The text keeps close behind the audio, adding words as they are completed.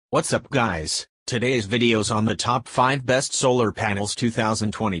What's up guys, today's video's on the top 5 best solar panels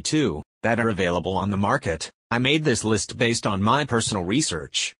 2022 that are available on the market. I made this list based on my personal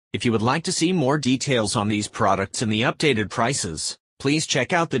research. If you would like to see more details on these products and the updated prices, please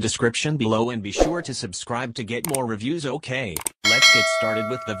check out the description below and be sure to subscribe to get more reviews. Okay, let's get started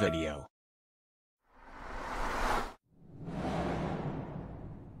with the video.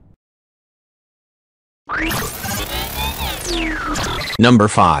 Number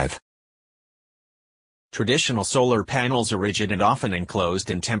 5. Traditional solar panels are rigid and often enclosed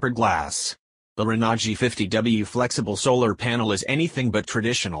in tempered glass. The Renogy 50W flexible solar panel is anything but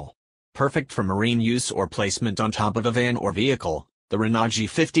traditional. Perfect for marine use or placement on top of a van or vehicle, the Renogy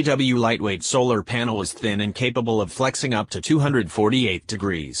 50W lightweight solar panel is thin and capable of flexing up to 248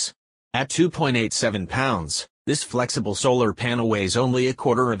 degrees. At 2.87 pounds, this flexible solar panel weighs only a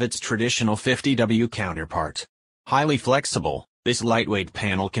quarter of its traditional 50W counterpart. Highly flexible, this lightweight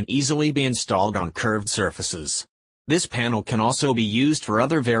panel can easily be installed on curved surfaces. This panel can also be used for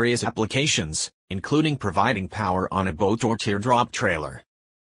other various applications, including providing power on a boat or teardrop trailer.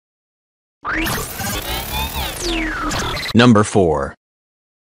 Number 4.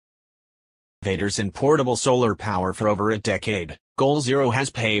 Innovators in portable solar power. For over a decade, Goal Zero has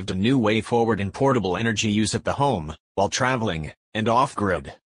paved a new way forward in portable energy use at the home, while traveling, and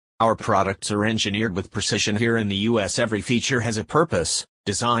off-grid. Our products are engineered with precision. Here in the US, every feature has a purpose,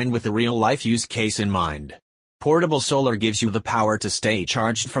 designed with a real-life use case in mind. Portable solar gives you the power to stay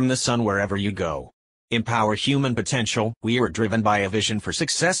charged from the sun wherever you go. Empower human potential. We are driven by a vision for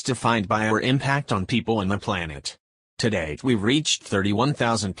success defined by our impact on people and the planet. To date, we've reached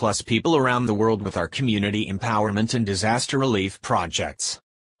 31,000 plus people around the world with our community empowerment and disaster relief projects.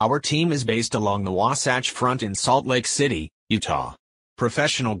 Our team is based along the Wasatch Front in Salt Lake City, Utah.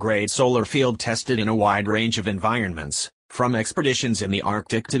 Professional-grade solar field tested in a wide range of environments, from expeditions in the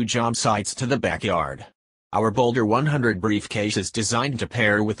Arctic to job sites to the backyard. Our Boulder 100 briefcase is designed to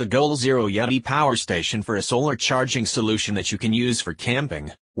pair with the Goal Zero Yeti power station for a solar charging solution that you can use for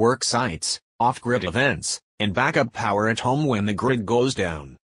camping, work sites, off-grid events, and backup power at home when the grid goes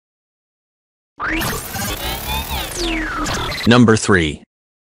down. Number 3.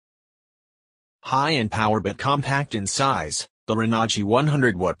 High in power but compact in size, the Renogy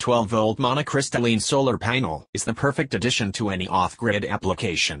 100-watt 12-volt monocrystalline solar panel is the perfect addition to any off-grid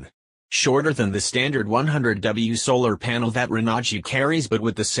application. Shorter than the standard 100W solar panel that Renogy carries, but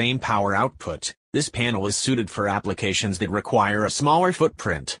with the same power output, this panel is suited for applications that require a smaller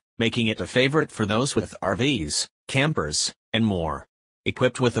footprint, making it a favorite for those with RVs, campers, and more.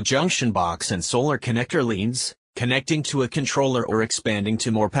 Equipped with a junction box and solar connector leads, connecting to a controller or expanding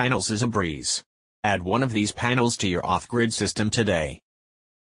to more panels is a breeze. Add one of these panels to your off-grid system today.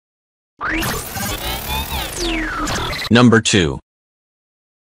 Number 2.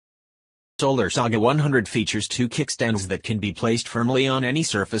 SolarSaga 100 features 2 kickstands that can be placed firmly on any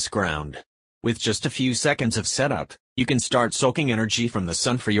surface ground. With just a few seconds of setup, you can start soaking energy from the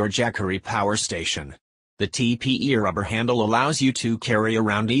sun for your Jackery power station. The TPE rubber handle allows you to carry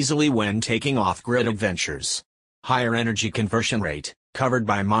around easily when taking off-grid adventures. Higher energy conversion rate. Covered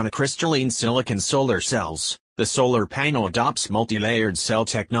by monocrystalline silicon solar cells, the solar panel adopts multi-layered cell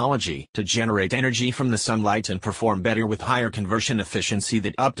technology to generate energy from the sunlight and perform better with higher conversion efficiency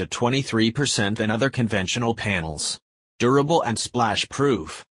that up to 23% than other conventional panels. Durable and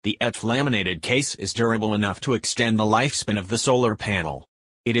splash-proof, the laminated case is durable enough to extend the lifespan of the solar panel.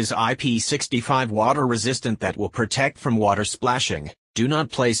 It is IP65 water-resistant that will protect from water splashing. Do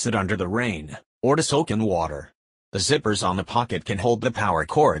not place it under the rain, or to soak in water. The zippers on the pocket can hold the power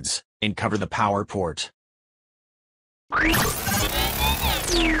cords, and cover the power port.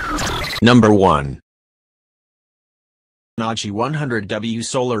 Number 1. Renogy 100W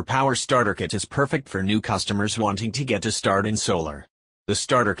Solar Power Starter Kit is perfect for new customers wanting to get a start in solar. The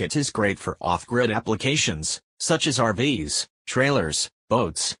starter kit is great for off-grid applications, such as RVs, trailers,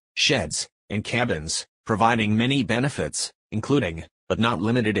 boats, sheds, and cabins, providing many benefits, including, but not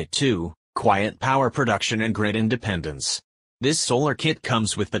limited to, quiet power production and grid independence. This solar kit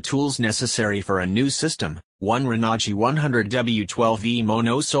comes with the tools necessary for a new system: 1 Renogy 100W 12V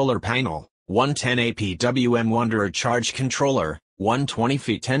mono solar panel, 1 10APWM Wanderer charge controller, 1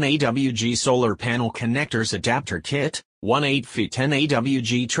 20V10 AWG solar panel connectors adapter kit, 1 8V10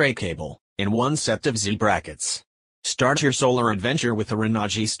 AWG tray cable, and 1 set of Z brackets. Start your solar adventure with the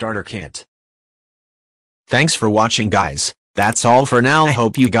Renogy starter kit. Thanks for watching guys. That's all for now. I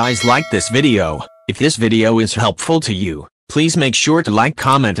hope you guys liked this video. If this video is helpful to you, please make sure to like,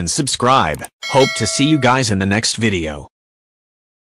 comment, and subscribe. Hope to see you guys in the next video.